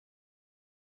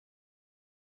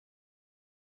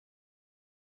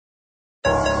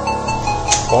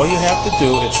All you have to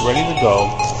do, it's ready to go,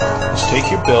 is take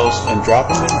your bills and drop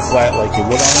them in flat like you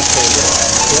would on a table.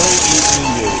 Very easy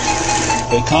to use.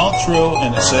 They count through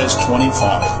and it says 25.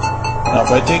 Now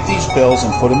if I take these bills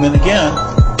and put them in again,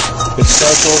 it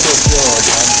starts over at 0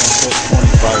 again and says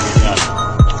 25 again.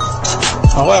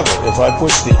 However, if I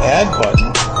push the add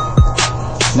button,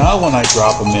 now when I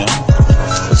drop them in,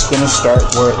 it's going to start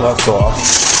where it left off.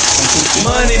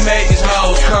 Money make these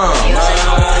hoes come.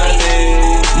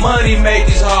 Money make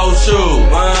these hoes shoot.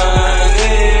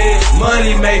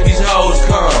 Money make these hoes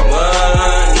come.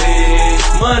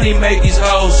 Money make these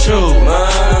hoes shoot.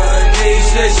 She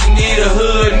said she need a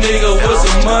hood nigga with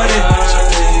some money.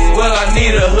 Well, I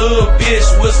need a hood bitch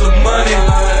with some money.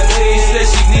 She said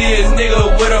she need a nigga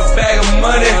with a bag of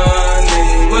money.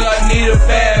 Well, I need a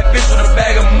bad bitch with a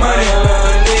bag of money.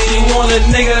 She want a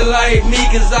nigga like me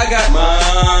cause I got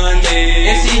money.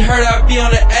 And she heard I be on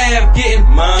the app getting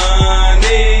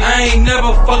money. I ain't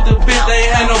never fucked a bitch that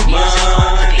ain't had no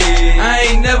money. I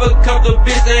ain't never cuffed a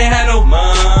bitch that ain't had no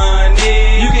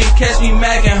money. You can catch me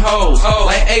macking hoes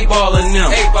like 8-ball and them.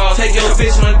 Take your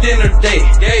bitch on a dinner date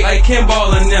like Kim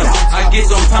Ball and them. I get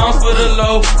some pounds for the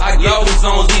low, I get the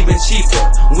zones even cheaper.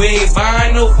 We ain't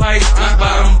buying no pipes, we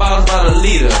buying bottles by the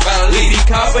liter. We be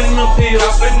copping them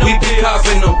pills, we be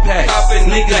copping them packs.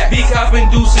 Niggas be copping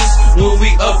deuces when we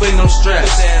up in them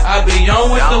straps. I be on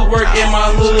with the work and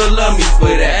my hood love me for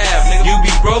that. You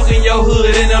be broke in your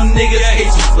hood and them niggas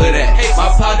hate you for that. My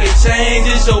pocket change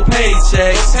is your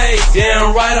paycheck.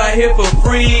 Damn right I here for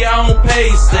free, I don't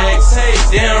pay sex.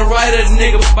 Damn right a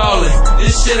nigga ballin',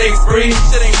 this shit ain't free.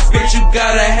 Bitch, you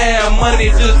gotta have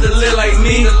money just to live like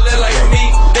me.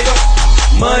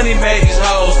 Money make these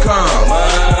hoes come.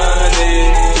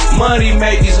 Money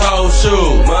make these hoes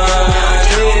shoot.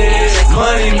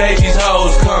 Money make these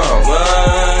hoes come.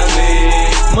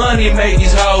 Money make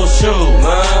these hoes shoot.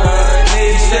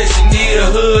 She said she need a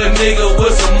hood nigga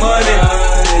with some money.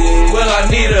 Well,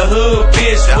 I need a hood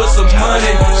bitch with some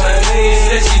money. She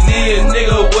said she need a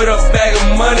nigga with a bag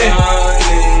of money.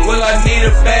 Well, I need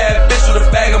a bad bitch with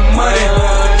a bag of money.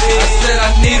 I said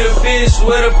I need a bitch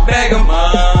with a bag of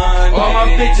money. All my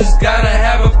bitches gotta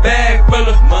have a bag full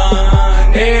of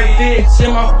money. Every bitch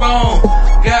in my phone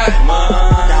got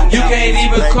money. You can't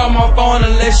even call my phone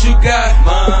unless you got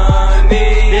money.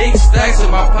 Big stacks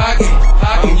in my pocket,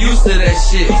 I'm used to that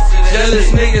shit.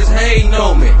 Jealous niggas hating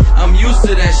on me, I'm used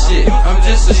to that shit. I'm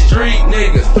just a street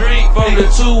nigga from the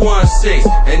 216,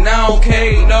 and I don't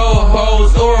care no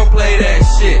hoes or play that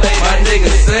shit. My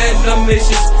niggas send them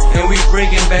missions and we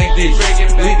bringing back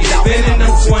digits. We be spending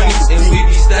them 20s and we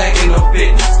be stacking them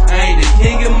 50s. I ain't the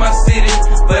king of my city,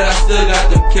 but I still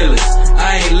got them killers.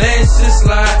 I ain't letting shit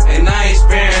slide and I ain't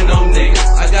sparing no niggas.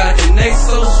 I got a connect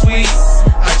so sweet,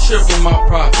 I triple my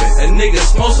profit. A nigga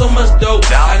smoke so much dope,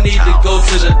 I need to go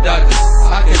to the doctors.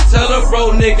 I can tell a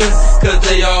bro nigga, cause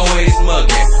they always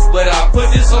mugging. But I put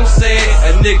this on set,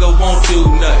 a nigga won't do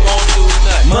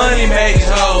nothing. Money make these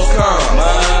hoes come.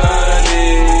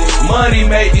 Money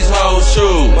make these hoes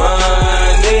shoot.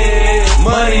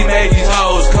 Money make these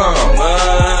hoes come.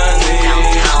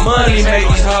 Money make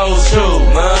these hoes shoot.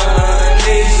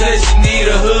 She said she need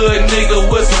a hood nigga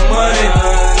with some money.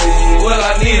 Well,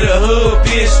 I need a hood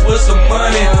bitch with some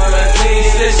money. She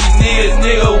said she need a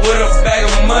nigga with a bag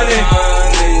of money.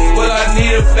 Well, I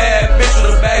need a bad bitch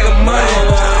with a bag of money.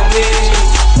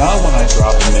 Now when I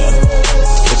drop them in,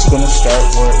 it's going to start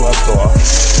where it left off.